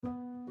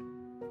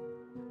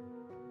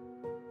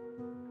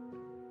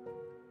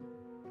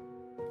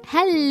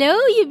Hello,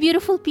 you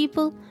beautiful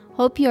people.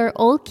 Hope you are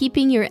all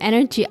keeping your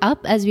energy up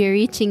as we are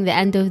reaching the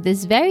end of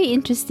this very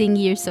interesting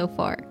year so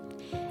far.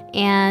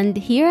 And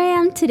here I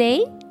am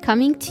today,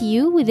 coming to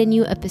you with a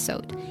new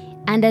episode.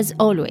 And as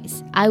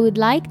always, I would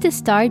like to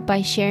start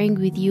by sharing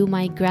with you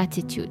my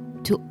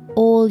gratitude to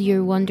all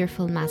your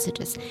wonderful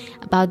messages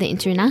about the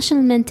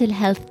International Mental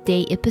Health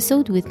Day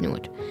episode with Noor.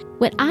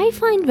 What I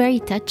find very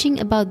touching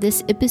about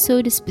this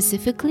episode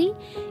specifically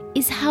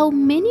is how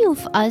many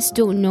of us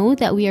don't know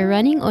that we are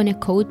running on a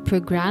code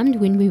programmed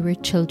when we were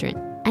children,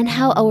 and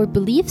how our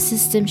belief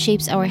system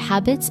shapes our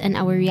habits and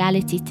our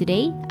reality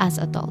today as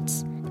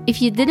adults. If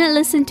you didn't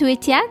listen to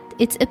it yet,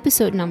 it's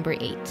episode number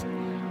 8.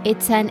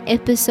 It's an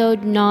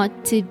episode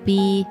not to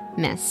be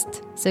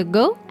missed. So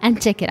go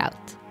and check it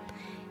out.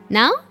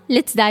 Now,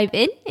 let's dive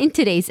in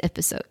today's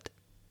episode.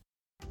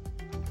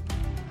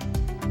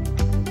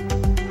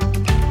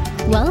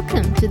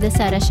 Welcome to the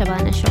Sarah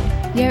Shabana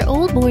Show. We are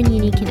all born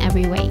unique in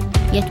every way,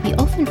 yet we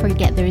often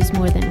forget there is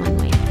more than one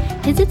way.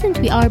 Hesitant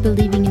we are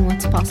believing in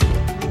what's possible,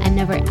 and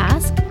never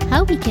ask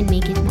how we can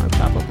make it more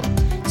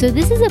probable. So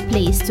this is a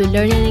place to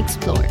learn and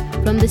explore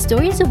from the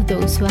stories of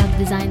those who have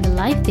designed the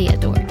life they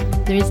adore.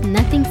 There is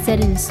nothing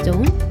set in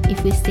stone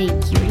if we stay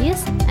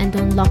curious and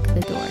don't lock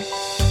the door.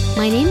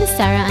 My name is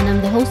Sarah and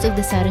I'm the host of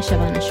the Sarah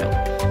Shabana Show.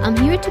 I'm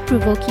here to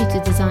provoke you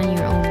to design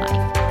your own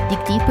life,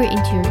 dig deeper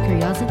into your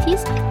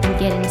curiosities, and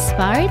get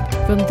inspired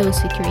from those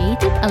who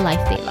created a life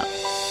they love.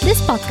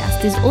 This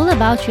podcast is all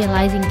about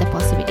realizing the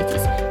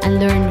possibilities and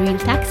learn real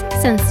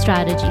tactics and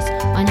strategies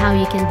on how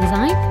you can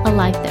design a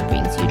life that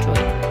brings you joy.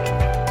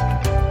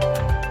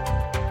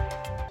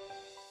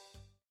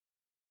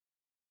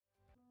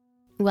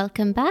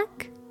 Welcome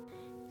back.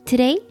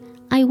 Today,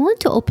 I want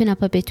to open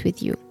up a bit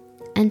with you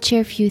and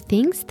share a few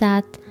things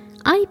that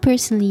I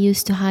personally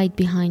used to hide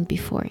behind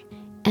before.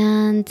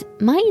 And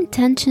my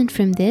intention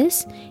from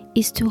this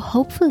is to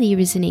hopefully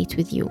resonate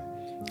with you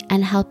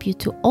and help you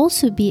to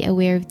also be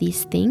aware of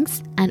these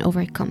things and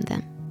overcome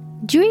them.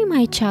 During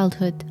my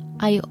childhood,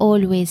 I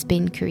always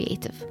been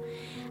creative.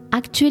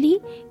 Actually,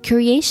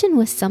 creation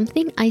was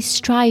something I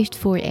strived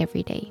for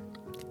every day.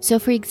 So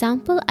for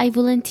example, I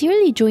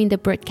voluntarily joined the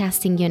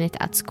broadcasting unit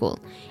at school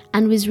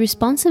and was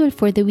responsible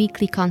for the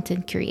weekly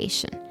content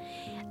creation.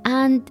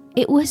 And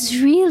it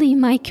was really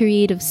my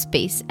creative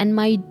space and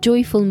my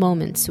joyful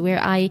moments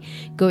where I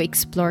go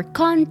explore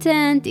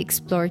content,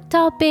 explore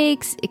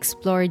topics,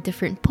 explore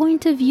different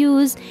point of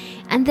views,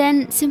 and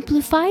then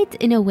simplify it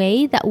in a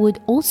way that would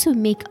also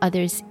make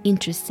others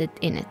interested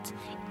in it,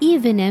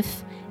 even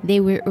if they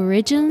were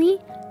originally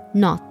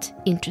not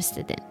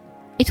interested in.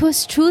 It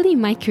was truly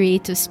my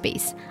creative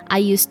space. I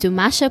used to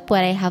mash up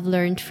what I have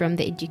learned from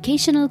the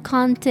educational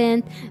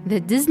content,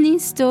 the Disney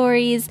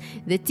stories,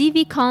 the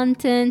TV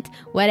content,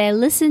 what I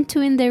listened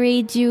to in the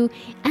radio,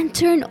 and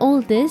turn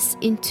all this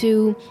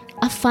into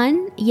a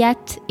fun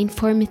yet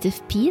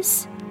informative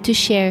piece to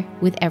share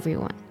with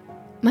everyone.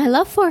 My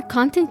love for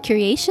content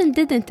creation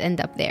didn't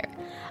end up there.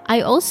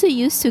 I also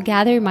used to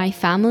gather my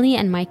family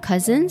and my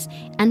cousins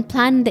and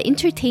plan the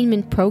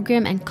entertainment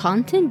program and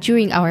content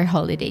during our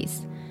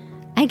holidays.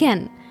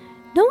 Again,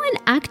 no one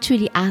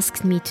actually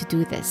asked me to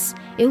do this.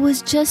 It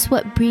was just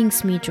what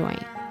brings me joy.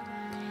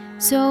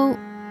 So,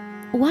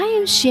 why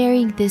I'm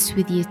sharing this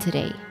with you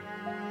today?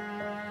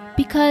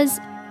 Because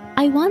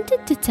I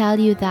wanted to tell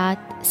you that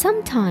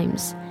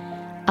sometimes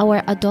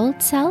our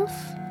adult self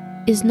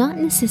is not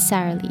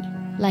necessarily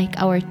like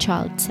our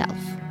child self.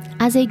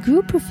 As I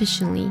grew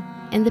professionally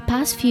in the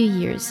past few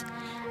years,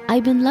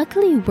 I've been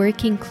luckily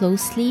working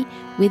closely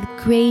with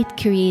great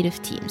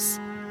creative teams,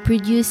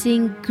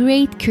 producing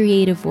great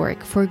creative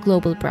work for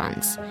global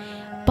brands.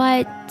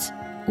 But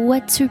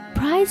what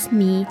surprised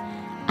me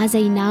as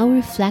I now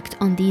reflect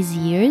on these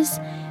years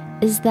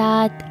is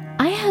that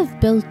I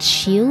have built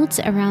shields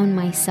around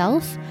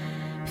myself,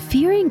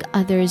 fearing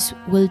others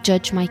will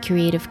judge my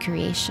creative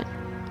creation.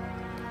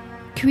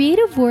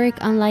 Creative work,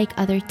 unlike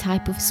other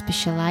type of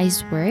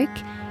specialized work,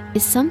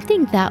 is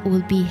something that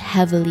will be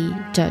heavily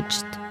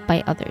judged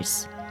by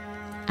others.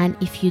 And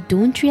if you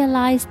don't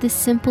realize this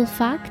simple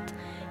fact,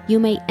 you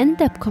may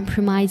end up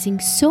compromising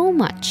so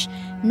much,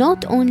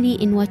 not only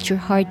in what your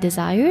heart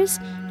desires,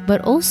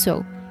 but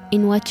also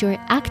in what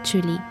you're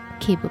actually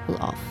capable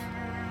of.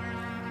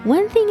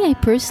 One thing I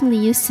personally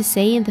used to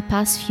say in the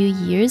past few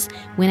years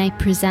when I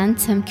present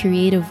some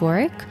creative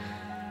work,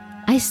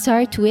 I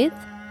start with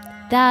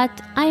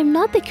that I am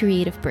not the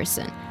creative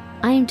person.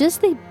 I am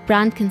just the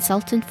brand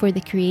consultant for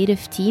the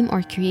creative team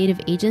or creative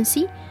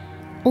agency,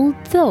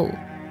 although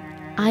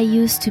I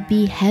used to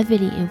be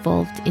heavily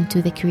involved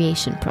into the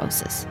creation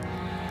process.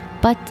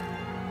 But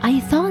I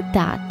thought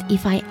that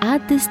if I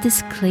add this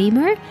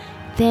disclaimer,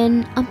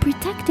 then I'm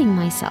protecting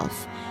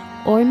myself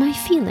or my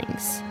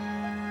feelings,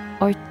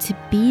 or to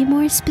be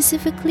more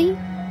specifically,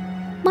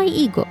 my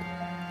ego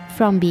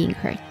from being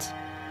hurt.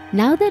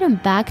 Now that I'm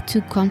back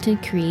to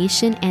content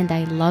creation and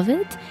I love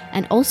it,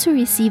 and also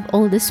receive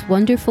all this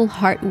wonderful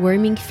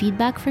heartwarming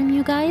feedback from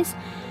you guys,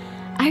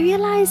 I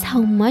realize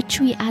how much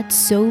we add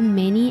so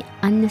many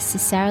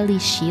unnecessarily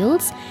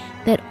shields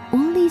that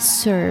only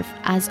serve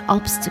as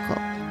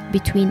obstacle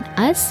between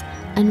us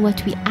and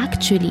what we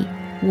actually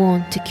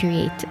want to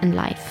create in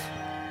life.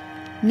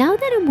 Now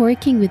that I'm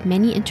working with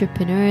many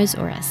entrepreneurs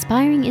or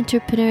aspiring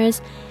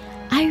entrepreneurs,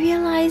 I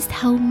realized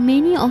how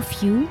many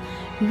of you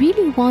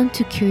really want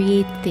to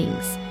create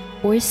things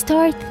or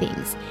start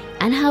things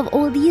and have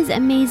all these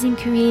amazing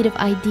creative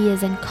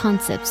ideas and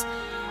concepts,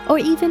 or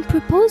even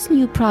propose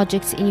new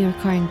projects in your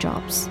current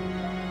jobs.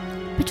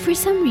 But for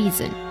some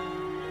reason,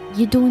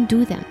 you don't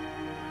do them.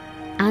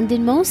 And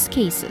in most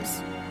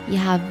cases, you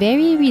have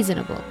very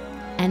reasonable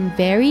and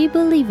very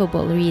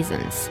believable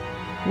reasons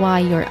why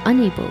you're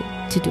unable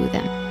to do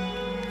them.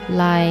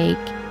 Like,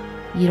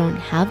 you don't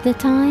have the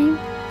time,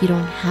 you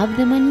don't have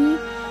the money,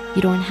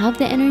 you don't have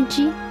the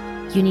energy,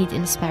 you need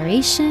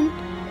inspiration,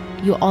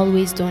 you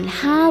always don't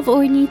have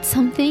or need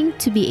something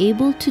to be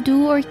able to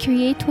do or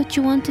create what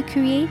you want to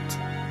create.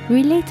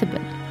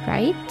 Relatable,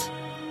 right?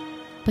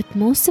 But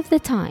most of the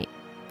time,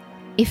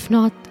 if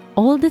not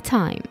all the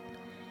time,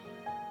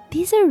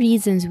 these are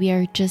reasons we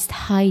are just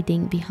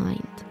hiding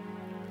behind.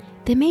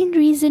 The main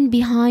reason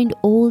behind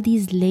all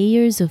these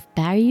layers of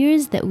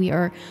barriers that we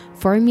are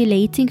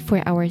formulating for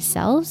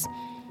ourselves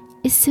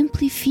is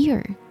simply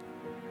fear.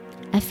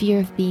 A fear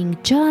of being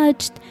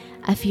judged,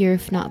 a fear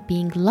of not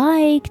being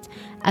liked,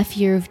 a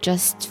fear of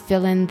just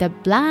fill in the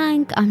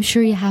blank. I'm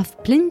sure you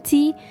have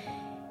plenty.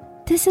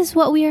 This is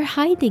what we are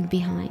hiding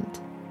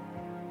behind.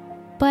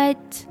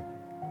 But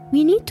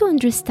we need to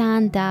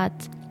understand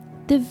that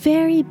the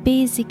very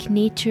basic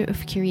nature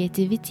of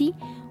creativity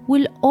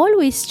will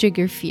always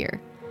trigger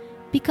fear,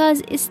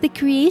 because it's the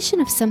creation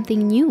of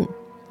something new,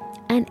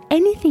 and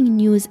anything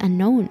new is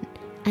unknown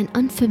and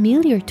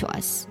unfamiliar to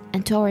us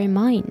and to our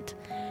mind,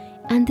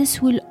 and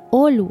this will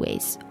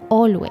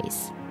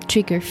always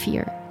trigger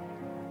fear.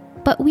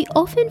 But we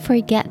often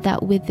forget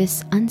that with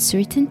this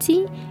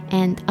uncertainty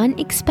and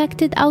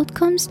unexpected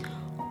outcomes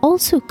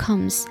also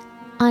comes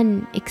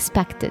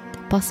unexpected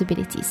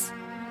possibilities.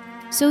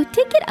 So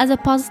take it as a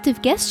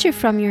positive gesture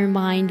from your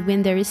mind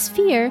when there is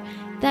fear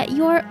that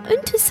you are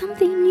into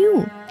something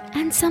new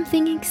and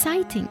something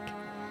exciting.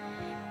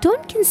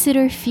 Don't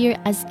consider fear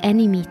as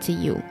enemy to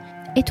you.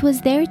 It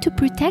was there to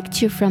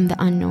protect you from the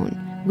unknown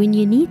when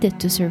you needed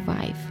to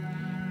survive.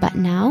 But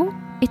now,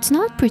 it's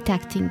not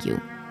protecting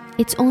you.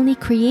 It's only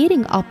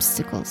creating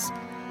obstacles.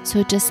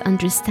 So just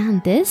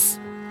understand this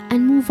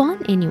and move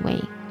on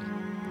anyway.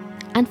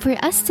 And for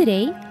us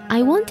today,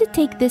 I want to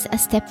take this a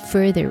step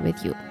further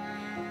with you.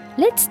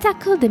 Let's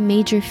tackle the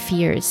major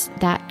fears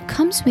that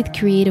comes with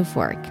creative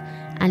work,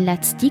 and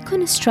let's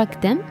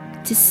deconstruct them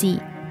to see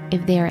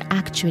if they are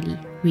actually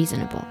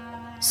reasonable.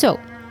 So,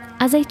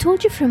 as I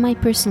told you from my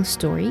personal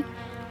story,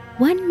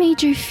 one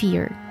major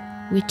fear,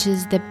 which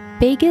is the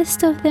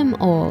biggest of them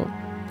all,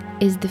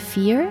 is the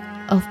fear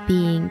of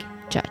being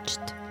judged.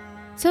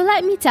 So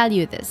let me tell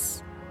you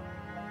this.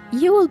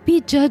 You will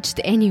be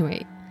judged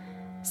anyway.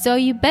 So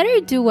you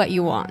better do what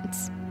you want.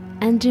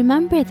 And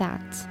remember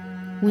that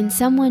when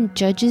someone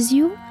judges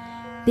you,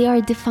 they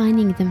are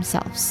defining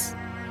themselves,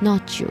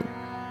 not you.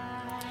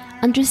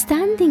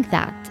 Understanding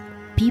that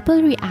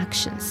people's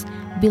reactions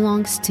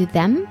belongs to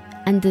them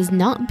and does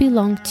not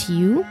belong to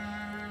you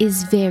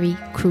is very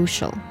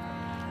crucial.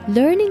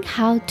 Learning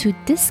how to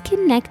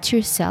disconnect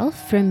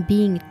yourself from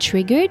being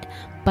triggered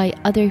by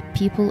other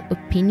people's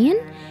opinion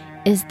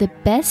is the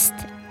best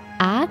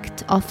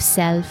act of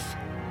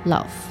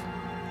self-love.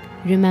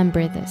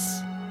 Remember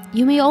this.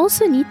 You may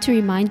also need to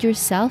remind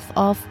yourself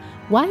of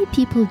why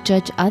people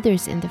judge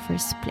others in the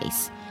first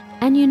place.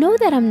 And you know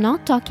that I'm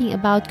not talking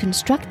about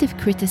constructive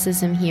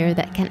criticism here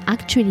that can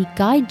actually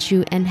guide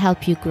you and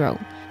help you grow.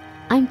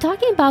 I'm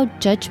talking about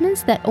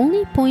judgments that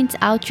only point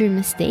out your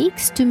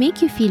mistakes to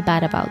make you feel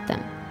bad about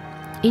them.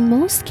 In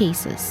most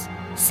cases,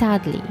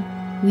 sadly,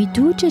 we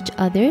do judge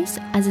others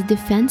as a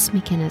defense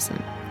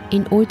mechanism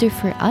in order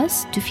for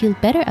us to feel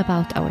better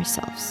about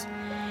ourselves,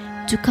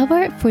 to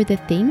cover for the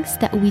things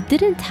that we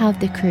didn't have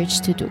the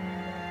courage to do,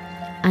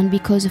 and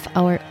because of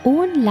our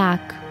own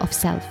lack of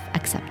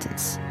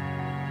self-acceptance.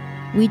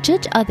 We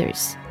judge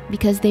others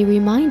because they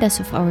remind us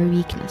of our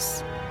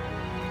weakness.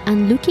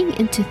 And looking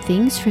into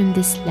things from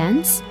this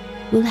lens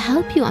will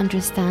help you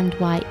understand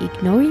why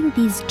ignoring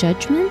these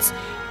judgments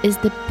is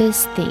the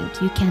best thing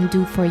you can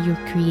do for your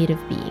creative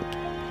being.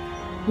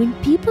 When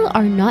people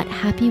are not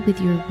happy with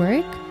your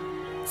work,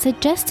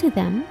 suggest to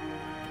them,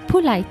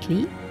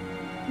 politely,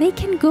 they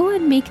can go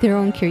and make their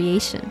own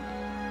creation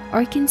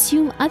or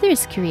consume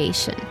others'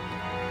 creation,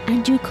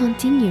 and you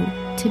continue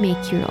to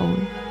make your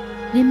own.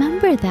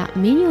 Remember that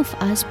many of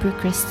us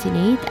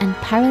procrastinate and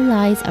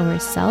paralyze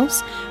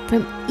ourselves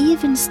from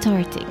even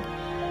starting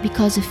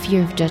because of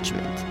fear of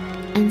judgment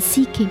and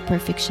seeking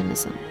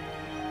perfectionism.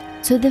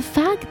 So the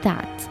fact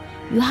that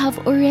you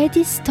have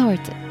already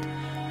started,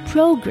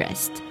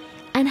 progressed,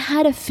 and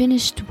had a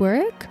finished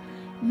work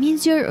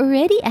means you're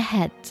already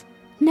ahead.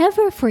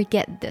 Never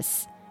forget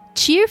this.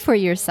 Cheer for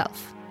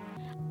yourself.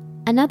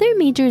 Another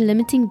major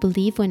limiting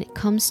belief when it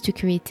comes to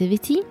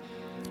creativity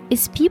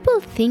is people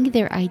think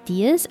their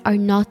ideas are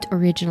not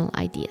original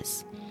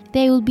ideas.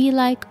 They will be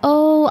like,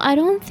 oh, I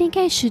don't think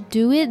I should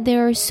do it.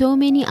 There are so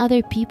many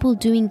other people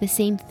doing the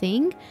same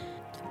thing.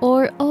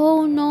 Or,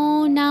 oh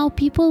no, now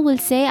people will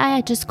say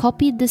I just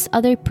copied this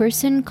other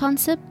person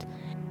concept.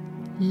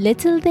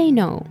 Little they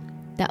know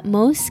that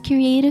most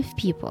creative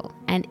people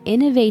and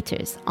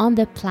innovators on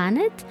the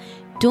planet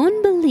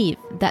don't believe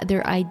that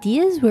their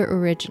ideas were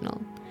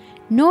original,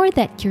 nor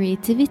that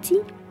creativity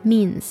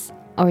means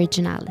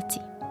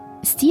originality.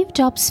 Steve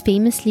Jobs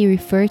famously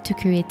referred to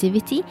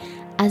creativity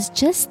as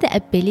just the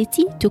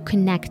ability to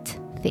connect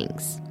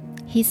things.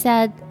 He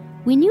said,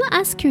 when you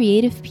ask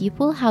creative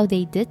people how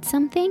they did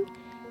something,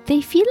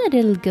 they feel a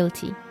little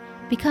guilty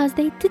because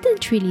they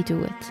didn't really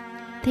do it.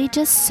 They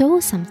just saw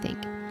something.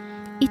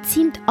 It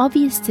seemed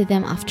obvious to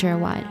them after a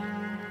while.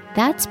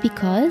 That's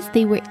because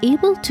they were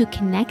able to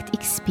connect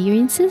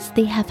experiences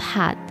they have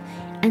had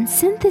and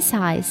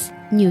synthesize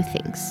new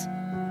things.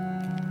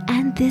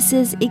 And this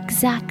is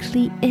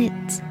exactly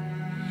it.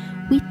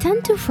 We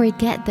tend to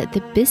forget that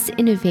the best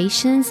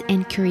innovations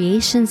and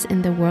creations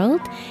in the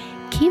world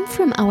came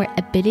from our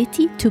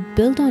ability to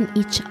build on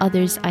each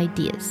other's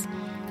ideas,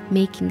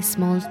 making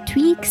small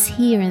tweaks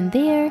here and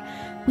there,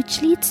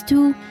 which leads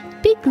to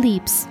big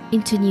leaps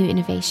into new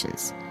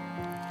innovations.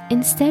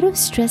 Instead of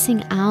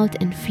stressing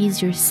out and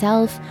freeze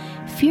yourself,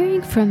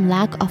 fearing from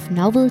lack of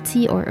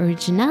novelty or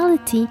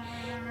originality,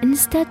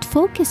 instead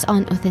focus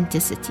on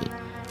authenticity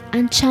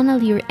and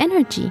channel your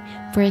energy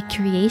for a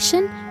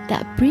creation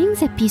that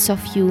brings a piece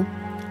of you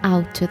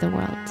out to the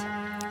world.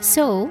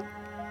 So,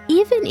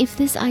 even if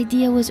this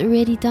idea was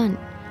already done,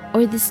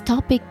 or this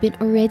topic been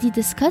already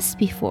discussed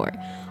before,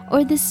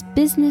 or this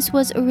business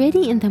was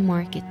already in the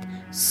market,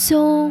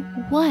 so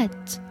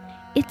what?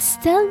 It's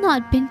still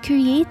not been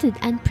created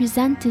and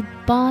presented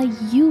by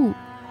you.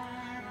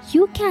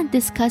 You can't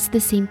discuss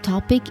the same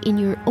topic in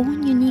your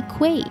own unique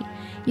way.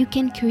 You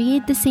can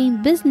create the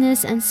same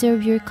business and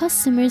serve your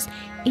customers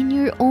in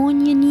your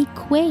own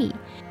unique way.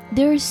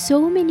 There are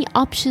so many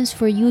options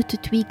for you to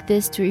tweak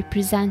this to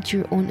represent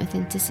your own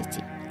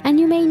authenticity. And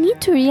you may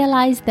need to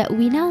realize that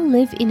we now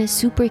live in a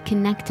super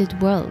connected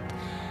world.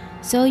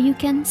 So you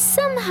can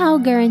somehow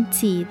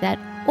guarantee that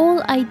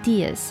all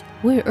ideas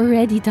were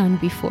already done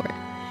before.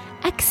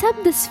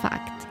 Accept this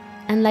fact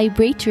and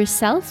liberate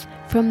yourself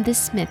from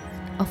this myth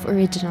of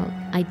original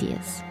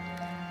ideas.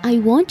 I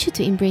want you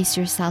to embrace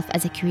yourself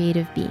as a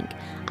creative being.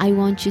 I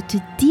want you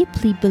to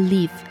deeply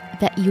believe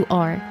that you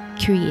are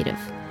creative.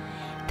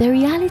 The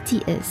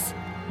reality is,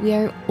 we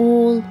are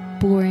all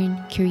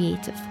born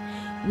creative.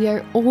 We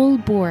are all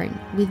born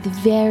with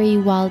very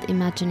wild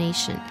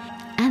imagination.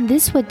 And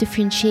this is what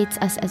differentiates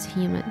us as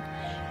human.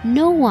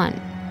 No one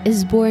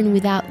is born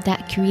without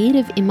that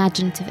creative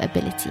imaginative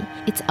ability.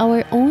 It's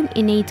our own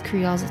innate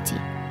curiosity.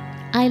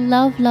 I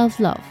love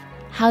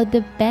how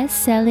the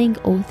best-selling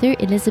author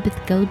Elizabeth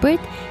Gilbert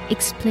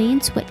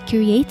explains what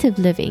creative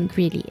living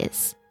really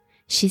is.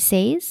 She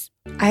says,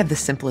 I have the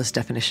simplest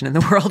definition in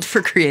the world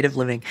for creative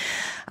living.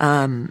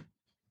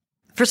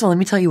 First of all, let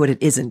me tell you what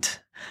it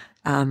isn't.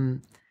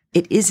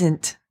 It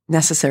isn't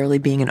necessarily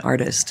being an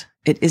artist.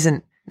 It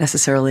isn't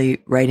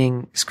necessarily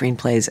writing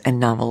screenplays and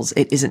novels.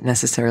 It isn't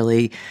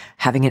necessarily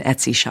having an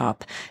Etsy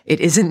shop. It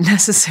isn't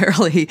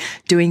necessarily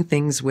doing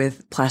things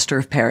with plaster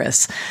of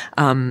Paris,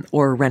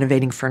 or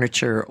renovating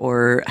furniture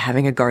or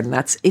having a garden.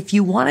 That's, if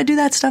you want to do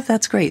that stuff,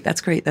 that's great.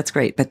 That's great. That's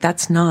great. But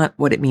that's not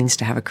what it means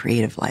to have a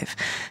creative life.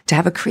 To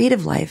have a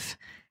creative life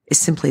is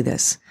simply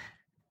this.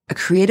 A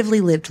creatively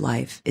lived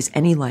life is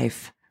any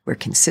life where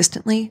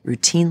consistently,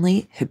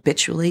 routinely,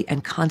 habitually,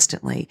 and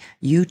constantly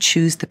you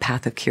choose the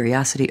path of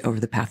curiosity over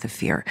the path of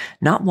fear.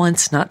 Not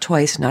once, not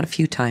twice, not a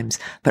few times,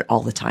 but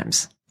all the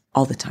times.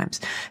 All the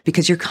times.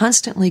 Because you're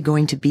constantly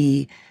going to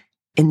be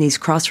in these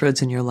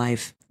crossroads in your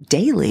life,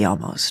 daily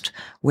almost,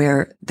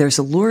 where there's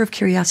a lure of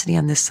curiosity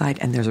on this side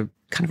and there's a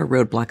kind of a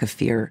roadblock of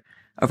fear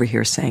over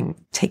here saying,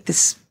 take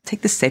this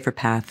safer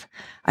path.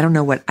 I don't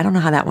know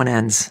how that one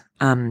ends.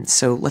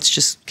 So let's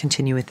just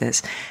continue with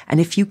this. And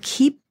if you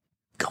keep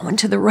going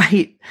to the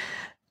right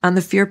on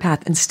the fear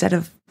path instead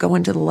of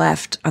going to the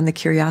left on the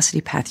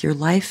curiosity path, your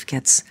life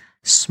gets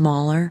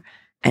smaller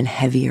and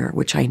heavier,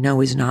 which I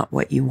know is not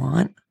what you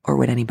want or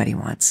what anybody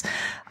wants.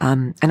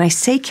 And I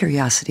say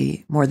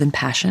curiosity more than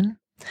passion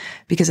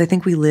because I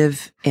think we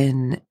live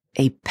in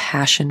a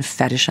passion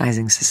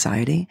fetishizing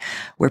society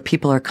where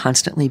people are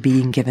constantly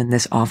being given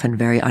this often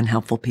very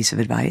unhelpful piece of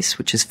advice,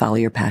 which is follow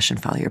your passion,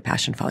 follow your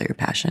passion, follow your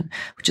passion,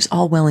 which is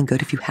all well and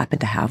good if you happen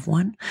to have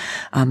one.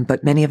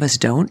 But many of us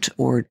don't,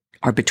 or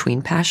are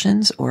between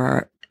passions,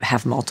 or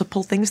have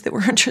multiple things that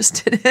we're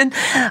interested in,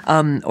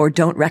 or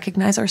don't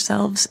recognize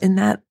ourselves in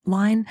that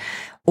line,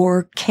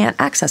 or can't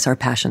access our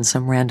passion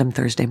some random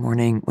Thursday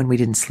morning when we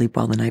didn't sleep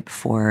well the night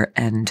before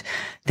and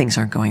things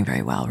aren't going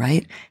very well,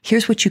 right?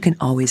 Here's what you can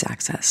always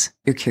access: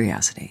 your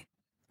curiosity,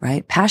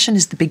 right? Passion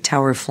is the big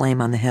tower of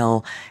flame on the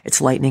hill.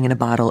 It's lightning in a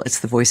bottle. It's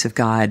the voice of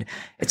God.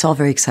 It's all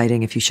very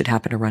exciting if you should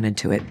happen to run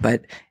into it,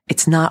 but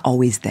it's not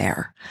always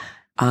there.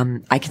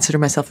 I consider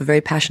myself a very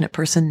passionate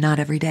person, not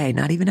every day,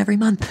 not even every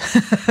month.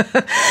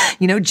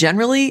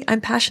 Generally I'm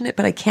passionate,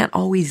 but I can't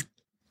always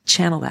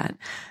channel that.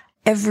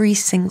 every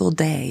single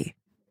day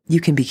you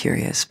can be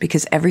curious,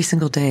 because every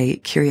single day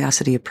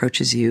curiosity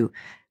approaches you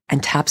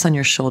and taps on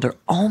your shoulder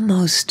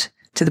almost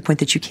to the point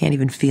that you can't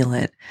even feel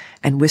it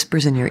and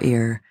whispers in your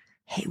ear,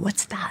 hey,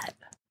 what's that?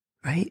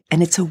 Right?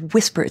 And it's a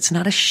whisper. It's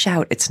not a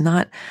shout. It's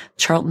not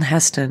Charlton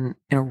Heston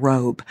in a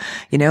robe.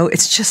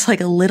 It's just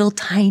like a little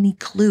tiny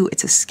clue.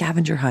 It's a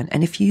scavenger hunt.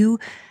 And if you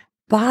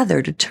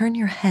bother to turn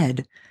your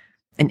head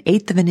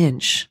 1/8 of an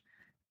inch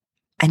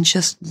and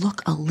just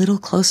look a little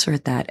closer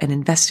at that and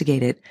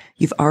investigate it,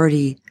 you've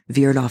already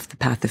veered off the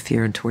path of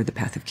fear and toward the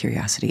path of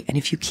curiosity. And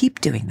if you keep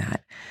doing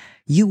that,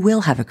 you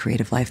will have a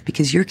creative life,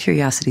 because your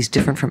curiosity is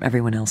different from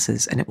everyone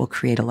else's, and it will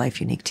create a life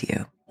unique to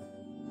you.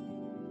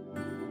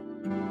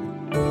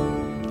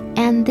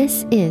 And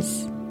this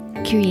is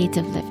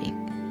creative living.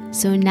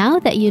 So now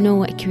that you know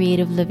what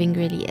creative living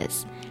really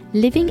is,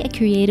 living a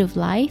creative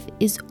life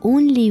is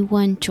only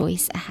one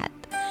choice ahead.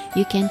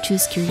 You can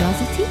choose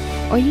curiosity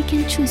or you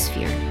can choose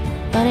fear.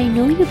 But I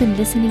know you've been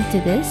listening to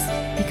this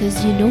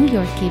because you know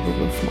you're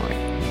capable of more,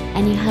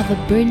 and you have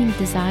a burning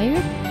desire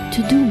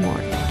to do more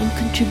and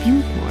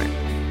contribute more.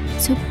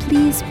 So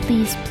please,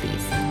 please,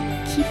 please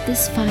keep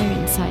this fire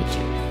inside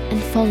you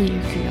and follow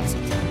your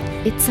curiosity.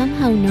 It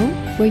somehow know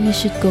where you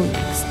should go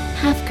next.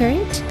 Have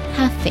courage,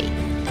 have faith,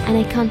 and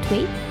I can't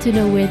wait to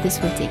know where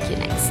this will take you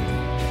next.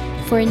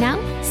 For now,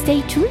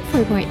 stay tuned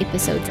for more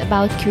episodes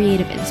about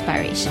creative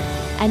inspiration,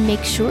 and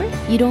make sure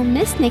you don't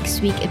miss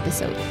next week's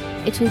episode.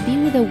 It will be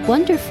with a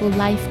wonderful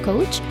life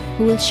coach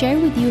who will share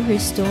with you her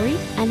story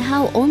and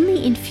how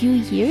only in few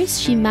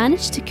years she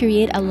managed to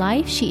create a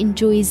life she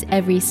enjoys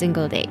every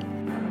single day.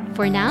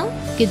 For now,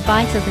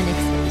 goodbye till the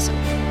next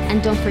episode.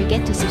 And don't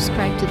forget to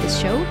subscribe to this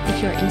show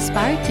if you're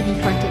inspired to be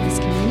part of this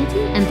community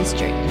and this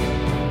journey.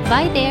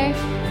 Bye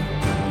there!